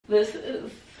This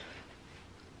is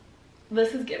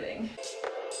giving.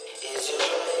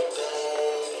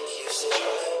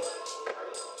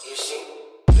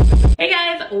 Hey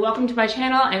guys, welcome to my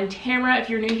channel. I'm Tamara. If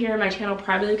you're new here, my channel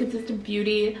primarily consists of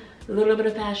beauty, a little bit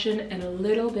of fashion, and a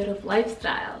little bit of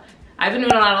lifestyle. I've been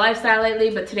doing a lot of lifestyle lately,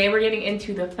 but today we're getting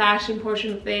into the fashion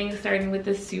portion of things, starting with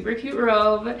this super cute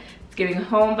robe. It's giving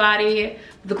homebody.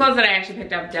 The clothes that I actually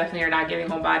picked up definitely are not giving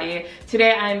homebody.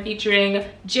 Today I'm featuring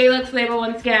JLUXLABEL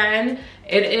once again.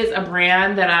 It is a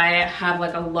brand that I have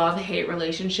like a love-hate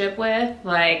relationship with.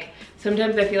 Like,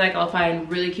 sometimes I feel like I'll find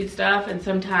really cute stuff, and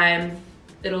sometimes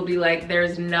it'll be like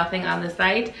there's nothing on the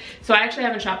site. So I actually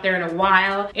haven't shopped there in a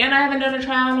while, and I haven't done a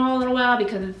try on haul in a while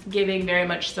because it's giving very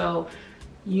much so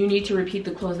you need to repeat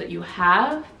the clothes that you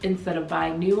have instead of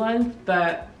buying new ones.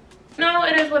 But no,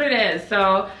 it is what it is.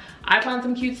 So I found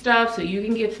some cute stuff, so you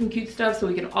can get some cute stuff, so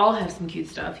we can all have some cute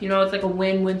stuff. You know, it's like a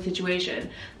win-win situation.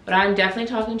 But I'm definitely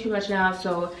talking too much now,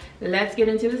 so let's get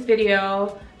into this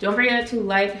video. Don't forget to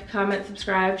like, comment,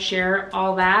 subscribe, share,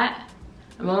 all that.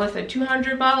 I'm almost at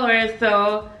 200 followers,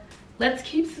 so let's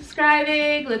keep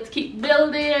subscribing, let's keep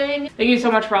building. Thank you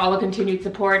so much for all the continued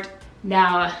support.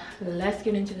 Now, let's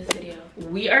get into this video.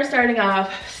 We are starting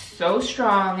off so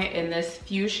strong in this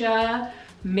fuchsia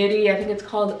Midi, I think it's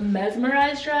called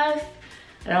Mesmerize dress.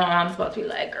 I don't know, I'm supposed to be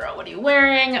like, girl, what are you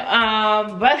wearing?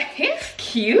 But it's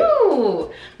cute.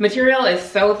 Material is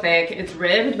so thick. It's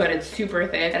ribbed, but it's super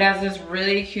thick. It has this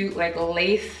really cute like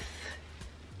lace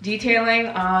detailing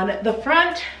on the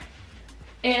front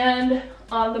and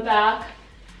on the back.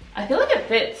 I feel like it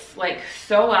fits like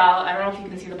so well. I don't know if you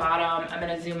can see the bottom. I'm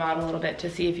gonna zoom out a little bit to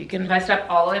see if you can. If I step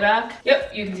all the way back, yep,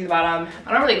 you can see the bottom.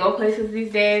 I don't really go places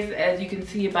these days, as you can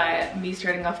see by me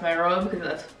starting off my robe, because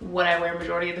that's what I wear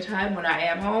majority of the time when I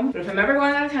am home. But if I'm ever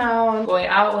going out of town, going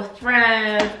out with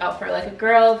friends, out for like a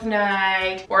girls'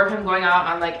 night, or if I'm going out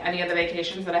on like any of the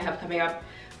vacations that I have coming up,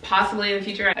 possibly in the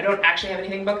future, I don't actually have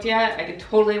anything booked yet, I could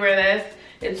totally wear this.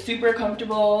 It's super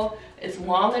comfortable. It's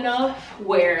long enough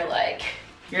where like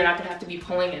you're not gonna have to be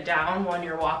pulling it down when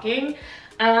you're walking.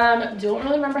 Don't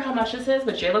really remember how much this is,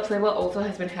 but JLUXLABEL also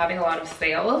has been having a lot of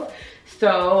sales.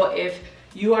 So if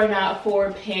you are not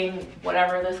for paying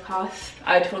whatever this costs,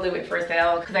 I totally wait for a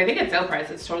sale, because I think at sale price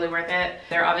it's totally worth it.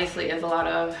 There obviously is a lot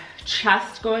of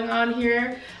chest going on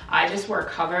here. I just wear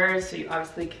covers, so you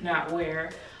obviously cannot wear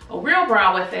a real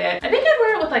bra with it. I think I'd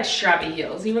wear it with like strappy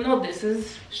heels, even though this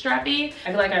is strappy.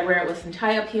 I feel like I'd wear it with some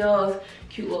tie-up heels,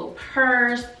 cute little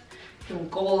purse, some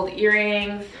gold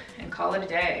earrings, and call it a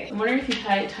day. I'm wondering if you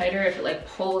tie it tighter, if it like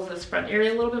pulls this front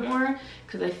area a little bit more,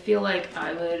 because I feel like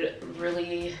I would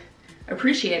really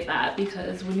appreciate that,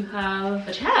 because when you have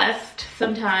a chest,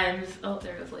 sometimes, oh,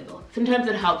 there goes label. Sometimes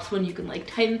it helps when you can like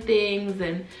tighten things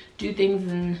and do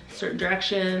things in certain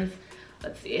directions.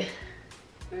 Let's see.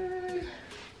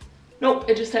 Nope,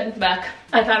 it just tightens back.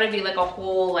 I thought it'd be like a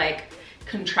whole like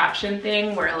contraption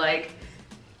thing where like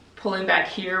pulling back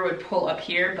here would pull up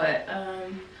here, but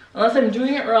unless I'm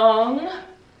doing it wrong,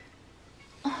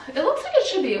 it looks like it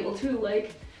should be able to,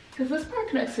 like, because this part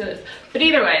connects to this. But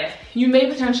either way, you may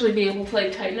potentially be able to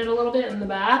like tighten it a little bit in the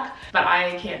back, but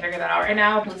I can't figure that out right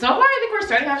now. But so far, I think we're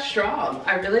starting off strong.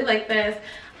 I really like this.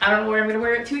 I don't know where I'm gonna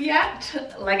wear it to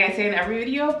yet, like I say in every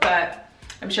video, but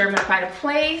I'm sure I'm gonna find a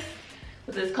place.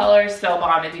 But this color is so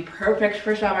bomb. It'd be perfect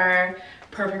for summer,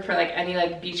 perfect for like any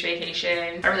like beach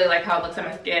vacation. I really like how it looks on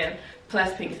my skin.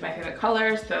 Plus pink is my favorite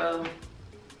color, so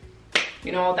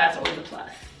you know, that's always a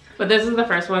plus. But this is the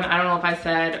first one. I don't know if I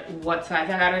said what size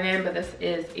I got it in, but this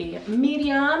is a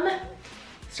medium.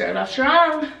 Started off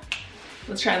strong.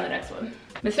 Let's try on the next one.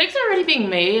 Mistakes are already being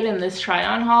made in this try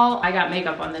on haul. I got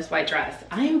makeup on this white dress.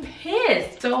 I am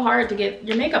pissed. So hard to get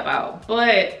your makeup out,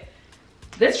 but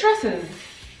this dress is,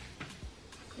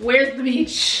 where's the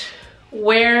beach?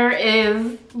 Where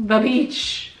is the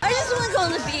beach? I just want to go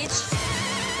on the beach.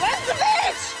 Where's the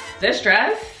beach? This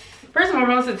dress, first and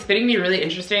foremost, it's fitting me really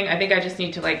interesting. I think I just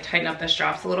need to like tighten up the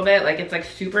straps a little bit. Like it's like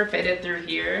super fitted through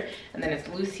here, and then it's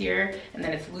loose here, and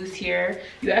then it's loose here.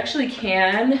 You actually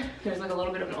can, there's like a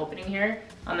little bit of an opening here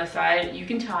on the side. You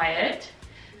can tie it.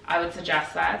 I would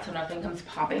suggest that so nothing comes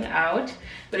popping out,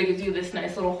 but it gives you this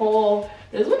nice little hole.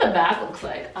 This is what the back looks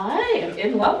like. I am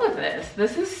in love with this.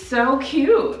 This is so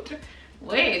cute.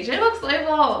 Wait,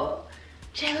 JLUXLABEL.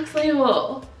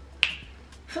 JLUXLABEL.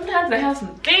 Sometimes they have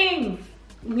some things.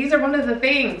 These are one of the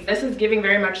things. This is giving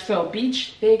very much so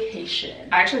beach vacation.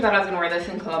 I actually thought I was gonna wear this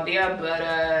in Colombia,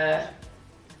 but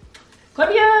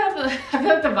Colombia, I feel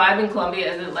like the vibe in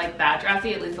Colombia isn't like that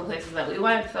dressy, at least the places that we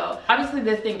went. So obviously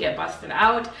this didn't get busted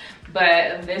out,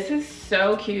 But this is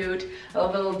so cute. I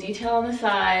love the little detail on the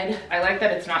side. I like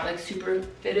that it's not like super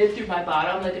fitted through my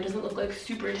bottom. Like it doesn't look like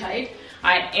super tight.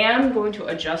 I am going to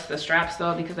adjust the straps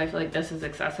though, because I feel like this is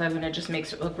excessive and it just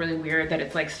makes it look really weird that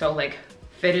it's like so like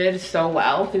fitted so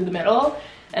well through the middle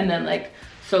and then like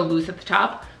so loose at the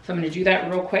top. So I'm gonna do that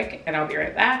real quick and I'll be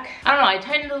right back. I don't know, I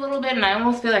tightened a little bit and I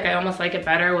almost feel like I almost like it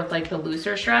better with like the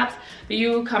looser straps. But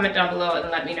you comment down below and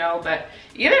let me know. But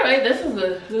either way, this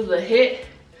is a hit.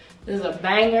 This is a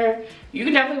banger. You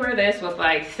can definitely wear this with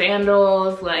like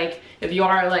sandals, like if you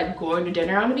are like going to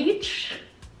dinner on the beach.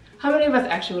 How many of us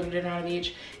actually go to dinner on the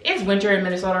beach? It's winter in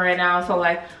Minnesota right now, so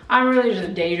like I'm really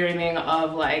just daydreaming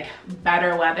of like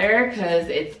better weather because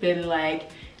it's been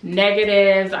like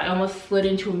negatives. I almost slid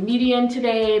into a median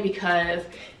today because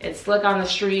it's slick on the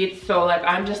streets. So like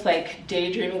I'm just like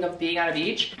daydreaming of being on a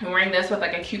beach. I'm wearing this with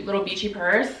like a cute little beachy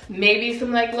purse, maybe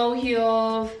some like low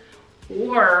heels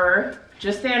or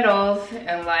just sandals,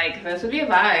 and like this would be a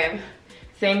vibe.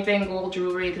 Same thing, gold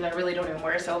jewelry, because I really don't even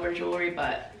wear silver jewelry,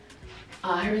 but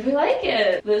I really like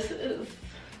it. This is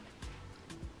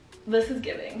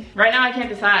giving. Right now I can't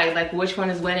decide like which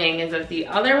one is winning. Is it the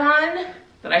other one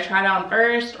that I tried on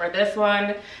first or this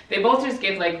one? They both just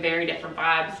give like very different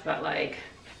vibes, but like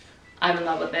I'm in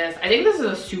love with this. I think this is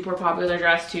a super popular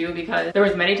dress too, because there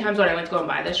was many times when I went to go and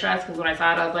buy this dress, because when I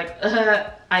saw it I was like,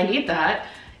 I need that.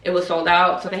 It was sold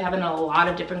out, so they have it in a lot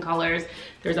of different colors.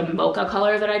 There's a mocha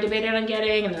color that I debated on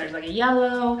getting, and then there's like a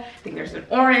yellow, I think there's an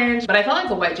orange, but I felt like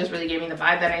the white just really gave me the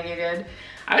vibe that I needed.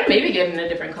 I would maybe get in a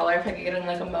different color if I could get in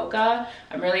like a mocha.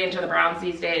 I'm really into the browns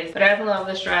these days, but I definitely love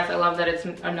this dress. I love that it's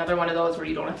another one of those where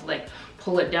you don't have to like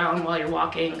pull it down while you're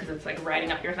walking, because it's like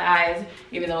riding up your thighs,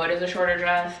 even though it is a shorter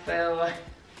dress. So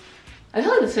I feel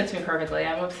like this fits me perfectly.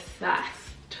 I'm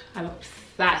obsessed. I'm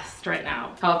obsessed right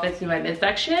now. How it fits me in my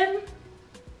midsection.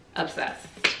 Obsessed.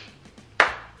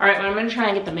 All right, well, I'm gonna try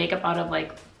and get the makeup out of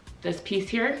like this piece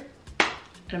here,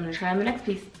 and I'm gonna try on the next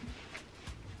piece.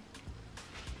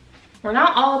 We're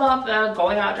not all about the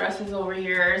going out dresses over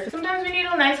here. So sometimes we need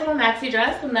a nice little maxi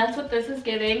dress, and that's what this is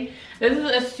giving. This is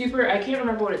a super, I can't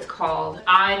remember what it's called.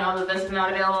 I know that this is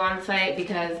not available on the site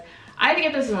because I had to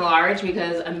get this in large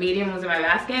because a medium was in my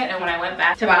basket, and when I went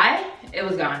back to buy, it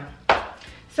was gone.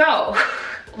 So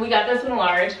we got this in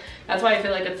large. That's why I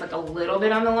feel like it's like a little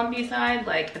bit on the lumpy side.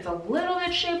 Like it's a little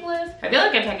bit shapeless. I feel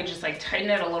like if I could just like tighten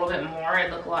it a little bit more,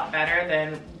 it'd look a lot better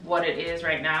than what it is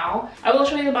right now. I will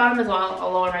show you the bottom as well.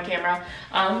 I'll lower my camera.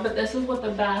 But this is what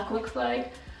the back looks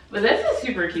like. But this is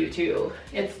super cute too.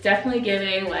 It's definitely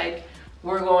giving like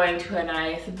we're going to a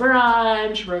nice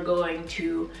brunch. We're going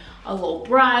to a little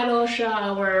bridal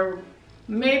shower.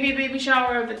 Maybe a baby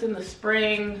shower if it's in the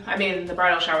spring. I mean, the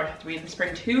bridal shower would have to be in the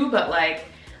spring too, but like,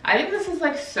 I think this is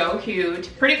like so cute.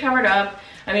 Pretty covered up.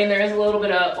 I mean, there is a little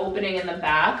bit of opening in the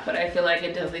back, but I feel like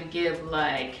it doesn't give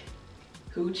like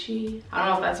hoochie. I don't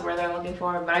know if that's the word I'm looking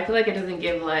for, but I feel like it doesn't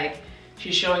give like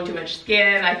she's showing too much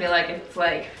skin. I feel like it's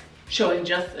like showing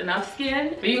just enough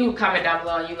skin. But you can comment down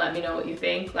below and you let me know what you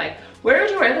think. Like, where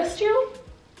would you wear this to?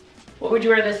 What would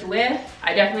you wear this with?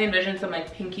 I definitely envision some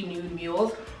like pinky nude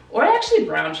mules. Or actually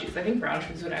brown shoes. I think brown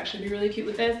shoes would actually be really cute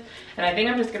with this. And I think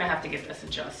I'm just gonna have to get this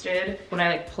adjusted. When I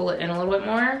like pull it in a little bit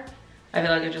more, I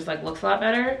feel like it just like looks a lot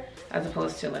better as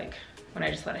opposed to like when I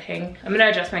just let it hang. I'm gonna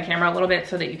adjust my camera a little bit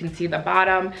so that you can see the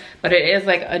bottom, but it is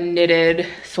like a knitted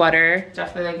sweater.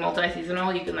 Definitely like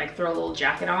multi-seasonal. You can like throw a little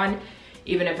jacket on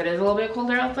even if it is a little bit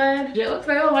colder outside. It looks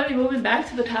like I might be moving back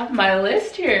to the top of my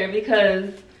list here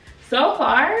because so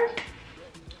far,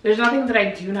 there's nothing that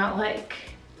I do not like.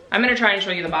 I'm gonna try and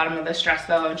show you the bottom of this dress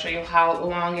though and show you how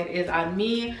long it is on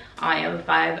me. I am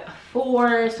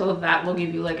 5'4", so that will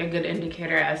give you like a good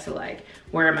indicator as to like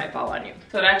where it might fall on you.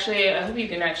 So it actually, I hope you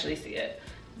can actually see it.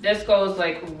 This goes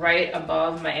like right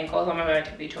above my ankles. I'm on my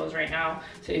tippy toes right now,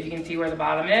 so if you can see where the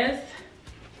bottom is.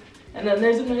 And then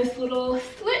there's a nice little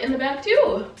slit in the back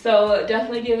too. So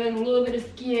definitely giving a little bit of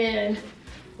skin,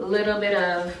 a little bit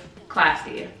of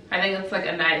classy. I think it's like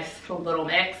a nice little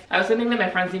mix. I was thinking that my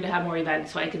friends need to have more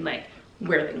events so I can like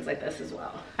wear things like this as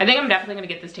well. I think I'm definitely gonna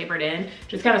get this tapered in.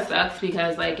 Just kind of sucks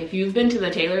because like if you've been to the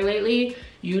tailor lately,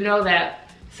 you know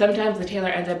that sometimes the tailor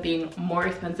ends up being more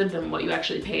expensive than what you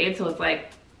actually paid. So it's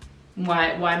like,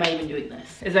 why am I even doing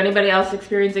this? Is anybody else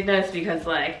experiencing this? Because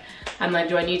like, I'm like,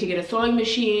 do I need to get a sewing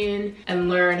machine and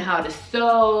learn how to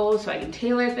sew so I can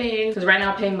tailor things? Because right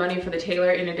now I'm paying money for the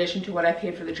tailor in addition to what I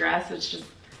paid for the dress. It's just,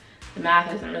 the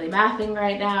math isn't really mathing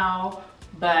right now.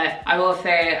 But I will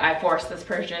say I forced this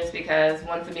purchase because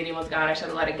once the medium was gone, I should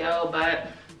have let it go. But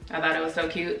I thought it was so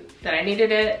cute that I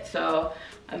needed it. So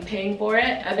I'm paying for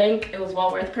it. I think it was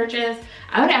well worth purchase.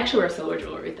 I would actually wear silver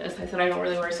jewelry with this. I said I don't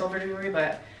really wear silver jewelry,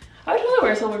 but I would totally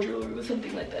wear silver jewelry with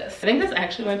something like this. I think this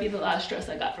actually might be the last dress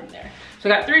I got from there. So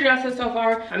I got 3 dresses so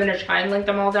far. I'm gonna try and link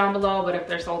them all down below, but if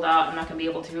they're sold out, I'm not gonna be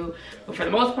able to. But for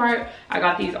the most part, I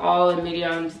got these all in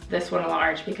mediums, this one a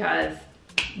large because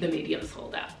the medium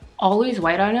sold out. All these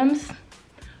white items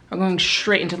are going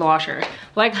straight into the washer.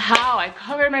 Like how? I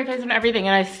covered my face and everything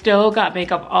and I still got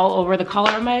makeup all over the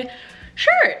collar of my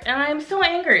shirt. And I'm so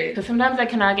angry because sometimes I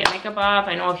cannot get makeup off.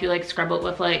 I know if you like scrub it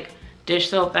with like dish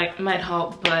soap, that might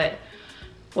help, but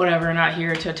whatever, not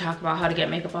here to talk about how to get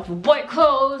makeup off of white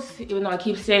clothes, even though I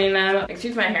keep stating them.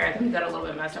 Excuse my hair, I think it got a little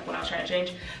bit messed up when I was trying to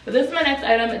change. But this is my next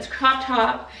item. It's crop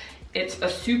top. It's a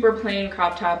super plain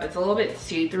crop top. It's a little bit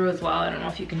see-through as well. I don't know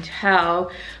if you can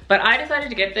tell, but I decided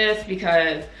to get this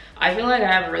because I feel like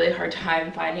I have a really hard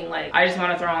time finding, like, I just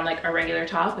want to throw on like a regular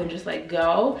top and just like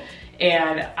go,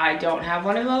 and I don't have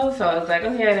one of those. So I was like,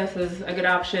 okay, this is a good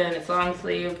option. It's long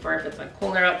sleeve for if it's like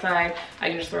colder outside. I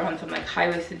can just throw on some like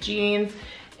high-waisted jeans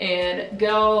and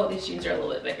go. These jeans are a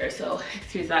little bit bigger, so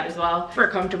excuse that as well. Super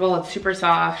comfortable, it's super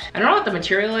soft. I don't know what the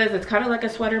material is. It's kind of like a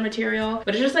sweater material,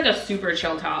 but it's just like a super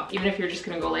chill top, even if you're just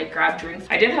gonna go like grab drinks.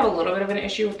 I did have a little bit of an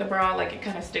issue with the bra, like it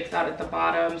kind of sticks out at the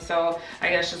bottom. So I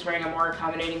guess just wearing a more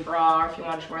accommodating bra, or if you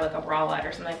want to wear like a bralette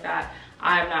or something like that.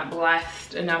 I'm not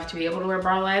blessed enough to be able to wear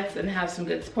bralettes and have some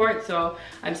good support, so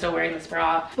I'm still wearing this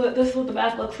bra. But this is what the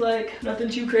back looks like. Nothing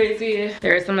too crazy.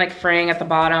 There is some like fraying at the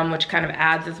bottom, which kind of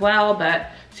adds as well,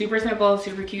 but super simple,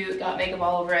 super cute. Got makeup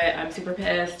all over it. I'm super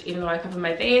pissed, even though I covered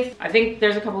my face. I think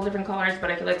there's a couple different colors,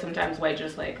 but I feel like sometimes white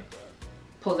just like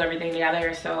pulls everything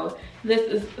together. So this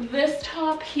is this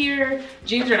top here.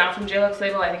 Jeans are not from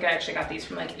JLUXLABEL. I think I actually got these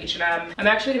from like H&M. I'm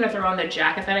actually gonna throw on the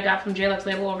jacket that I got from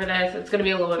JLUXLABEL over this. It's gonna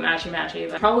be a little bit matchy-matchy,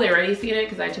 but probably already seen it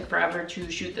because I took forever to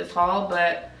shoot this haul,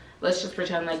 but let's just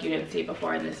pretend like you didn't see it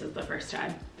before and this is the first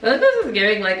time. I feel like this is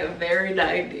giving like a very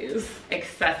 90s.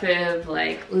 Excessive,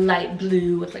 like light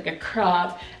blue with like a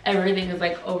crop. Everything is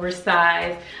like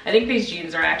oversized. I think these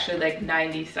jeans are actually like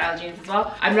 90s style jeans as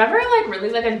well. I'm never like really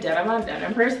like a denim on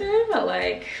denim person, but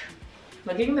like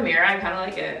looking in the mirror, I kind of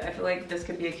like it. I feel like this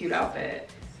could be a cute outfit.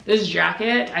 This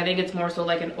jacket, I think it's more so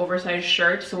like an oversized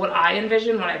shirt. So what I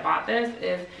envisioned when I bought this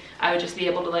is I would just be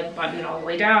able to like button it all the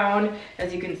way down.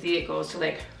 As you can see, it goes to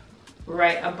like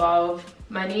right above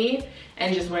my knee,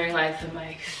 and just wearing like some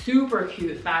like super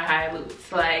cute thigh-high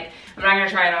boots. Like I'm not gonna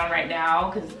try it on right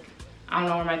now because I don't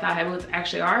know where my thigh-high boots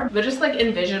actually are, but just like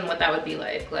envision what that would be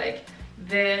like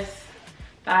this,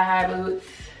 thigh-high boots,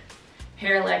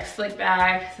 hair like slicked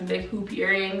back, some big hoop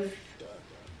earrings.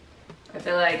 I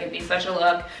feel like it'd be such a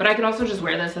look. But I can also just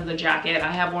wear this as a jacket.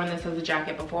 I have worn this as a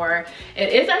jacket before.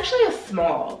 It is actually a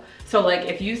small, so like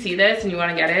if you see this and you want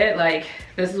to get it, like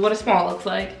this is what a small looks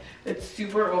like. It's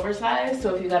super oversized,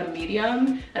 so if you got a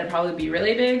medium, that'd probably be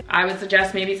really big. I would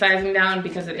suggest maybe sizing down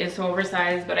because it is so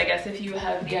oversized, but I guess if you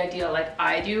have the idea like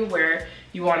I do, where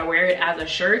you want to wear it as a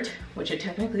shirt, which it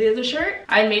technically is a shirt,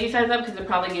 I'd maybe size up because it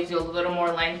probably gives you a little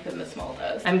more length than the small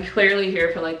does. I'm clearly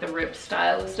here for like the ripped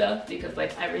style of stuff because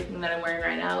like everything that I'm wearing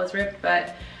right now is ripped,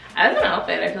 but as an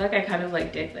outfit, I feel like I kind of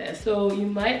like dig this. So you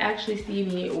might actually see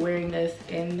me wearing this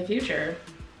in the future.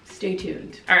 Stay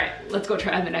tuned. All right, let's go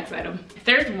try the next item. If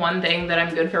there's one thing that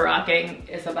I'm good for rocking,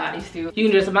 it's a bodysuit. You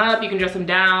can dress them up, you can dress them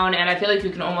down, and I feel like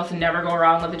you can almost never go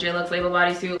wrong with a JLUXLABEL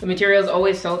bodysuit. The material is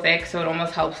always so thick, so it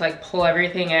almost helps like pull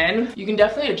everything in. You can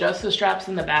definitely adjust the straps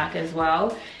in the back as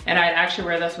well, and I'd actually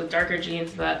wear this with darker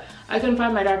jeans, but I couldn't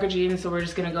find my darker jeans, so we're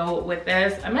just gonna go with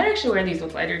this. I might actually wear these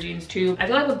with lighter jeans too. I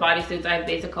feel like with bodysuits, I have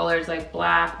basic colors like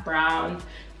black, brown,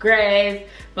 grays,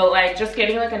 but like just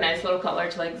getting like a nice little color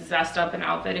to like zest up an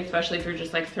outfit, especially if you're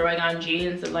just like throwing on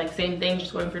jeans, and like same thing,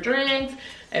 just going for drinks,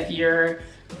 if you're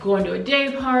going to a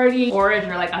day party, or if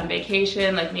you're like on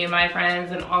vacation like me and my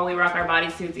friends and all we rock our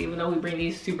bodysuits even though we bring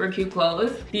these super cute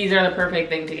clothes. These are the perfect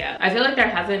thing to get. I feel like there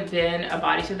hasn't been a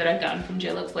bodysuit that I've gotten from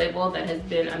JLUXLABEL that has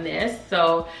been a miss.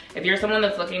 So if you're someone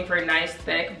that's looking for nice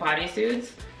thick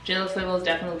bodysuits, JLUXLABEL is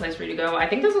definitely a place for you to go. I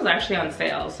think this was actually on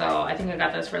sale, so I think I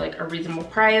got this for like a reasonable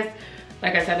price.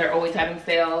 Like I said, they're always having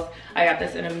sales. I got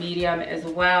this in a medium as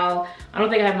well. I don't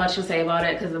think I have much to say about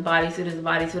it because the bodysuit is a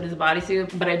bodysuit is a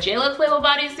bodysuit, but a JLUXLABEL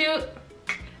bodysuit,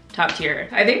 top tier.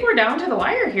 I think we're down to the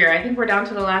wire here. I think we're down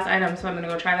to the last item, so I'm gonna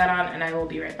go try that on and I will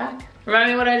be right back.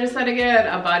 Remind me what I just said again.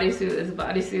 A bodysuit is a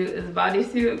bodysuit is a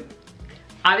bodysuit.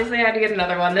 Obviously I had to get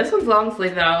another one. This one's long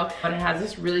sleeve though, and it has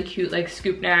this really cute like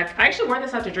scoop neck. I actually wore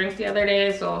this out to drinks the other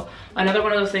day, so another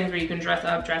one of those things where you can dress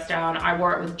up, dress down. I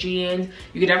wore it with jeans.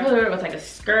 You could definitely wear it with like a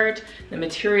skirt. The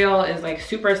material is like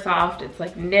super soft. It's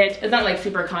like knit. It's not like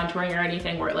super contouring or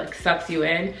anything where it like sucks you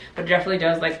in, but it definitely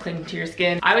does like cling to your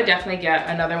skin. I would definitely get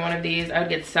another one of these. I would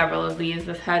get several of these.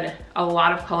 This had a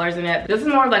lot of colors in it. This is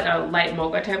more like a light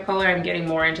mocha type color. I'm getting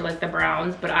more into like the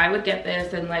browns, but I would get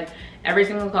this in like every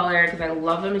single color because I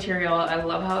love the material. I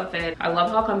love how it fits. I love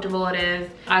how comfortable it is.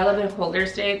 I live in a colder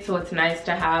state, so it's nice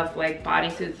to have like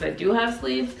bodysuits that do have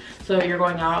sleeves. So if you're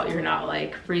going out, you're not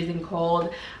like freezing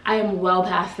cold. I am well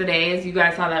past the days. You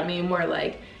guys saw that meme where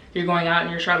like you're going out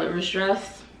in your Charlotte Russe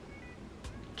dress.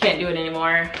 Can't do it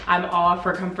anymore. I'm all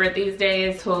for comfort these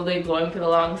days. Totally going for the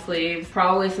long sleeves.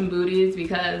 Probably some booties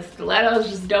because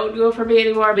stilettos just don't do it for me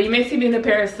anymore. But you may see me in a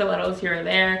pair of stilettos here or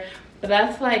there. But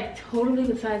that's like totally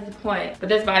besides the point. But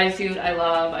this bodysuit I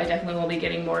love. I definitely will be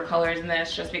getting more colors in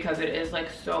this just because it is like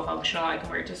so functional. I can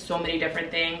wear it to so many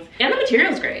different things. And the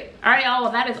material's great. All right, y'all,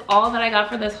 well that is all that I got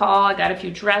for this haul. I got a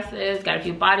few dresses, got a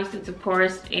few bodysuits of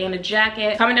course, and a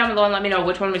jacket. Comment down below and let me know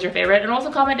which one was your favorite. And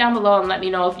also comment down below and let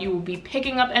me know if you will be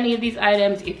picking up any of these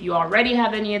items, if you already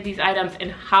have any of these items,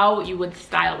 and how you would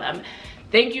style them.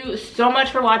 Thank you so much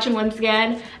for watching once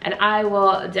again, and I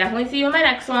will definitely see you in my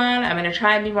next one. I'm gonna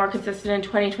try and be more consistent in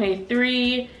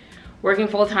 2023. Working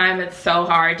full time, it's so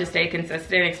hard to stay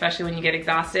consistent, especially when you get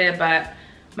exhausted, but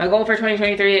my goal for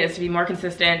 2023 is to be more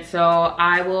consistent, so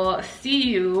I will see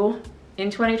you in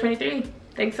 2023.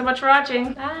 Thanks so much for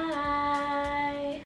watching. Bye.